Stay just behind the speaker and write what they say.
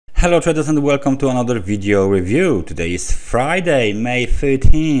Hello traders and welcome to another video review. Today is Friday, May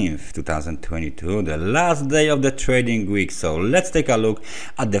 13th, 2022, the last day of the trading week. So let's take a look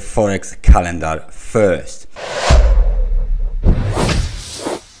at the Forex calendar first.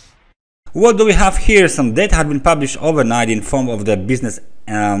 What do we have here? Some data had been published overnight in form of the Business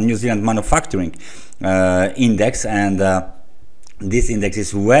New Zealand Manufacturing Index, and this index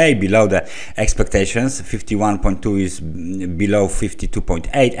is way below the expectations. 51.2 is below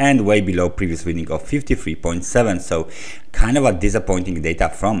 52.8 and way below previous reading of 53.7. So kind of a disappointing data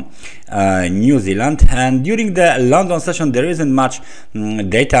from New Zealand. And during the London session, there isn't much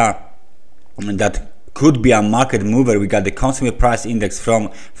data that could be a market mover. We got the consumer price index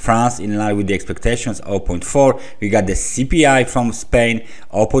from France in line with the expectations, 0.4. We got the CPI from Spain,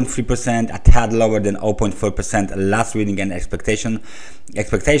 0.3%, a tad lower than 0.4% last reading and expectations.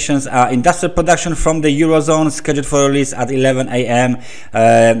 Industrial production from the Eurozone scheduled for release at 11 a.m.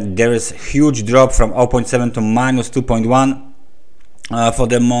 There is huge drop from 0.7 to minus 2.1 for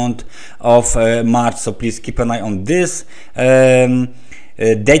the month of March. So please keep an eye on this.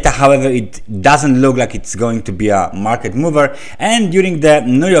 Data, however, it doesn't look like it's going to be a market mover. And during the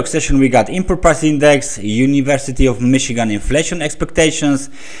New York session, we got import price index, University of Michigan inflation expectations,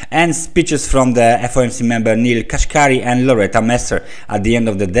 and speeches from the FOMC member Neil Kashkari and Loretta Messer. At the end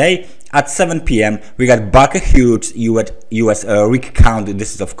of the day, at 7 p.m. we got Barker Hughes US rig count.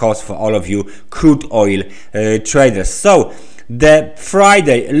 This is of course for all of you crude oil traders. So the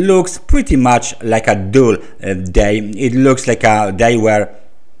Friday looks pretty much like a dull day. It looks like a day where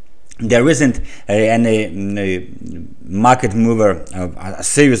there isn't any market mover, a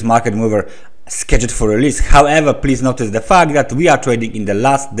serious market mover scheduled for release. However, please notice the fact that we are trading in the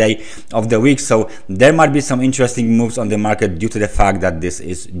last day of the week, so there might be some interesting moves on the market due to the fact that this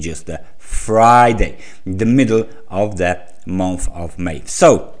is just a Friday, the middle of the month of May.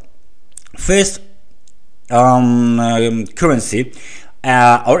 So first currency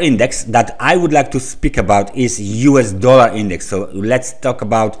or index that I would like to speak about is US dollar index. So let's talk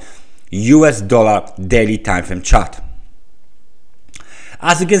about US dollar daily time frame chart.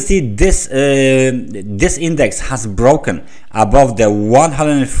 As you can see, this index has broken above the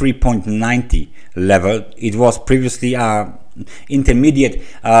 103.90 level. It was previously intermediate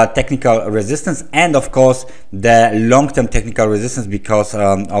technical resistance, and of course the long-term technical resistance because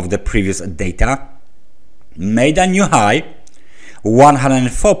of the previous data. Made a new high,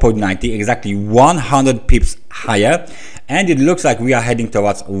 104.90, exactly 100 pips higher, and it looks like we are heading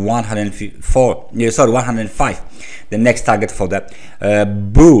towards 105, the next target for the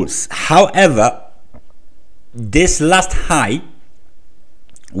bulls. However, this last high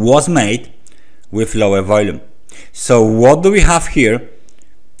was made with lower volume. So what do we have here?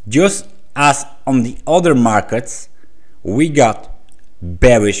 Just as on the other markets, we got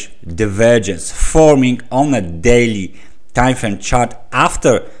bearish divergence forming on a daily time frame chart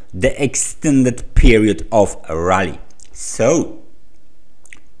after the extended period of a rally. So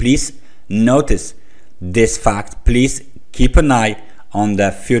please notice this fact. Please keep an eye on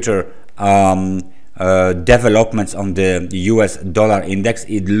the future developments on the US dollar index.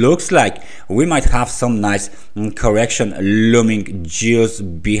 It looks like we might have some nice correction looming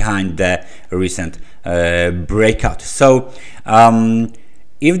just behind the recent breakout. So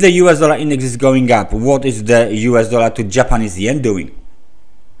if the US dollar index is going up, what is the US dollar to Japanese yen doing?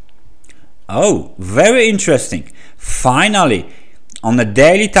 Oh, very interesting. Finally, on the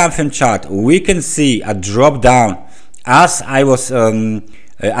daily time frame chart, we can see a drop down. As I was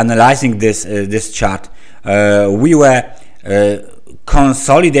analyzing this chart, we were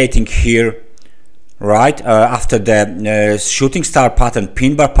consolidating here, right after the shooting star pattern,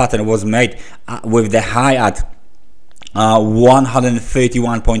 pin bar pattern was made with the high at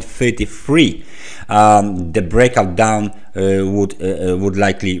 131.33. The breakout down would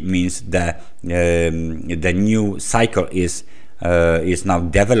likely means that the new cycle is now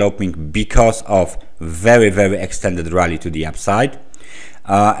developing because of very extended rally to the upside,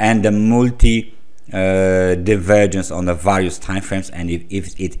 and the multi divergence on the various time frames. And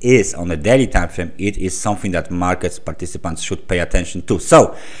if it is on the daily time frame, it is something that markets participants should pay attention to.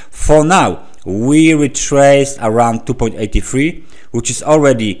 So for now, we retraced around 2.83, which is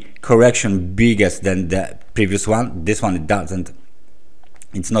already correction bigger than the previous one. This one,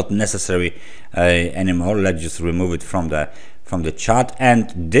 it's not necessary anymore. Let's just remove it from the chart.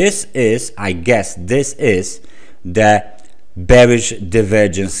 And this is, I guess, this is the bearish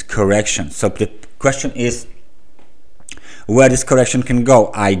divergence correction. So the question is where this correction can go.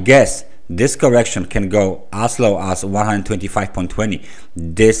 I guess this correction can go as low as 125.20,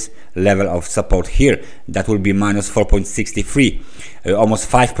 this level of support here, that will be minus 4.63, almost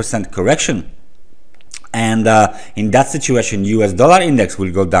 5% correction. And in that situation, US dollar index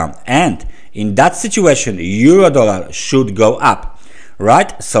will go down, and in that situation, euro dollar should go up,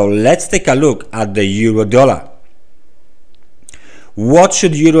 right? So let's take a look at the euro dollar. What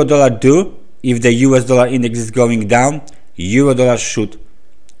should euro dollar do if the US dollar index is going down? Euro dollar should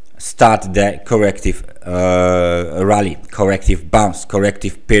start the corrective rally, corrective bounce,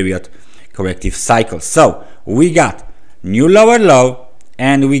 corrective period, corrective cycle. So we got new lower low,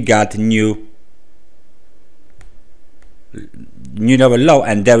 and we got new lower low,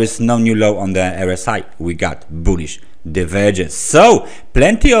 and there is no new low on the RSI. We got bullish divergence. So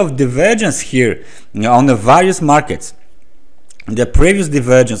plenty of divergence here on the various markets. The previous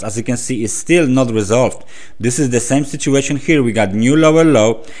divergence, as you can see, is still not resolved. This is the same situation here. We got new lower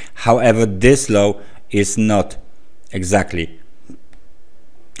low, however this low is not exactly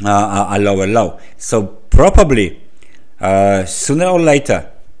a lower low. So probably sooner or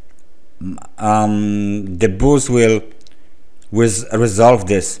later the bulls will resolve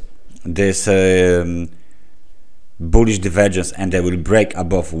this bullish divergence, and they will break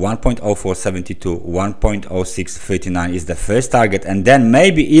above 1.0472. 1.0639 is the first target, and then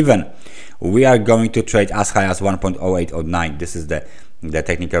maybe even we are going to trade as high as 1.0809. This is the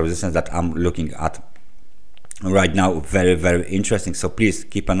technical resistance that I'm looking at right now. Very, very interesting. So please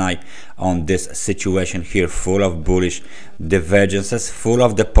keep an eye on this situation here, full of bullish divergences, full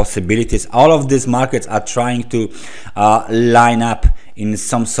of the possibilities. All of these markets are trying to line up in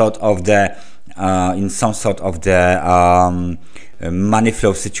some sort of the money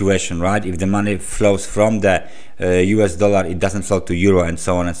flow situation, right? If the money flows from the US dollar, it doesn't flow to euro, and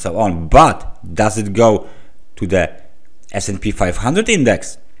so on and so on. But does it go to the SP 500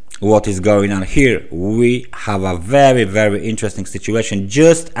 index? What is going on here? We have a very, very interesting situation,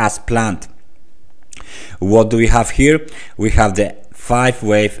 just as planned. What do we have here? We have the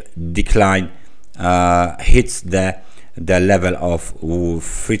 5-wave decline hits the level of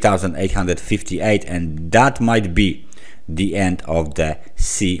 3,858, and that might be the end of the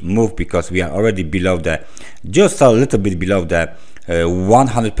C move, because we are already below the, just a little bit below the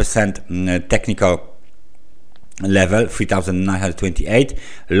 100% technical level, 3,928.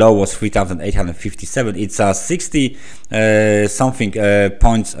 Low was 3,857. It's 60 something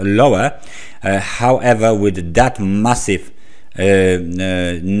points lower. However, with that massive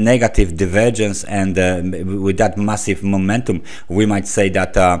negative divergence and with that massive momentum, we might say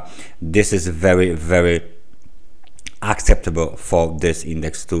that this is very, very acceptable for this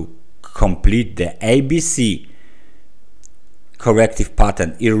index to complete the ABC corrective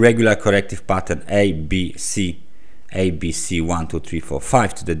pattern, irregular corrective pattern, ABC 1 2 3 4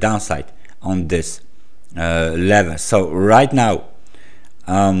 5 to the downside on this level. So right now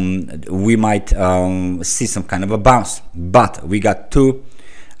we might see some kind of a bounce, but we got two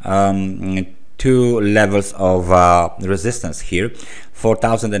levels of resistance here.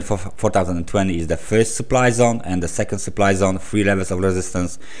 4,000 and 4,020 is the first supply zone, and the second supply zone, 3 levels of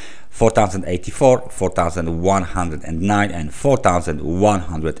resistance: 4,084, 4,109, and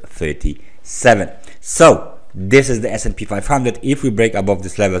 4,137. So this is the S&P 500. If we break above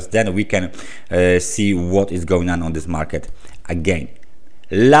these levels, then we can see what is going on this market again.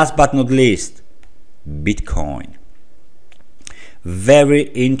 Last but not least, Bitcoin. Very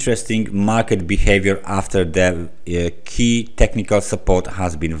interesting market behavior after the key technical support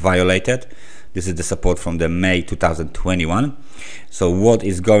has been violated. This is the support from the May 2021. So what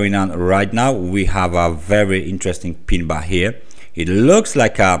is going on right now? We have a very interesting pin bar here. It looks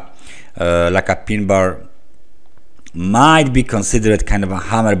like a pin bar, might be considered kind of a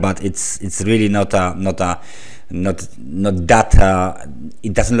hammer, but it's really not that. It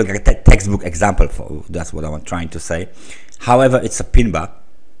doesn't look like a textbook example. That's what I'm trying to say. However, it's a pin bar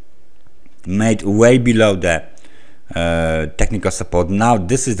made way below the technical support. Now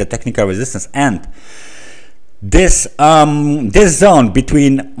this is the technical resistance, and this zone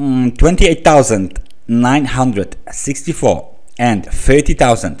between 28,964 and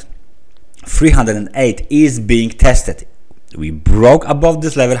 30,308 is being tested. We broke above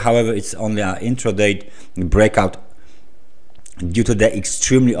this level. However, it's only an intraday breakout due to the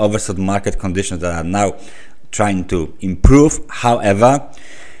extremely oversold market conditions that are now trying to improve. However,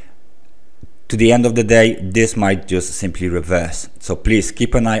 to the end of the day, this might just simply reverse. So please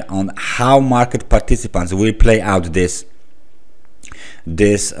keep an eye on how market participants will play out this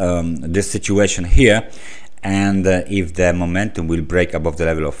situation here, and if the momentum will break above the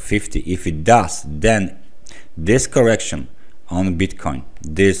level of 50. If it does, then this correction on Bitcoin.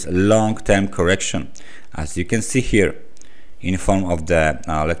 This long-term correction, as you can see here, in form of the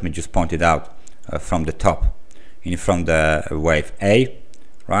let me just point it out from the top, from the wave A,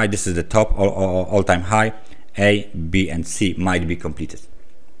 right? This is the top all-time high. A, B, and C might be completed.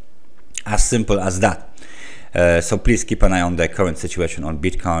 As simple as that. So please keep an eye on the current situation on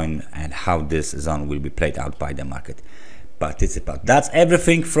Bitcoin and how this zone will be played out by the market participant. That's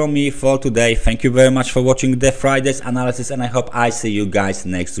everything from me for today. Thank you very much for watching the Friday's analysis, and I hope I see you guys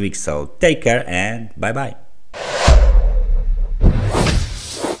next week. So take care and bye bye.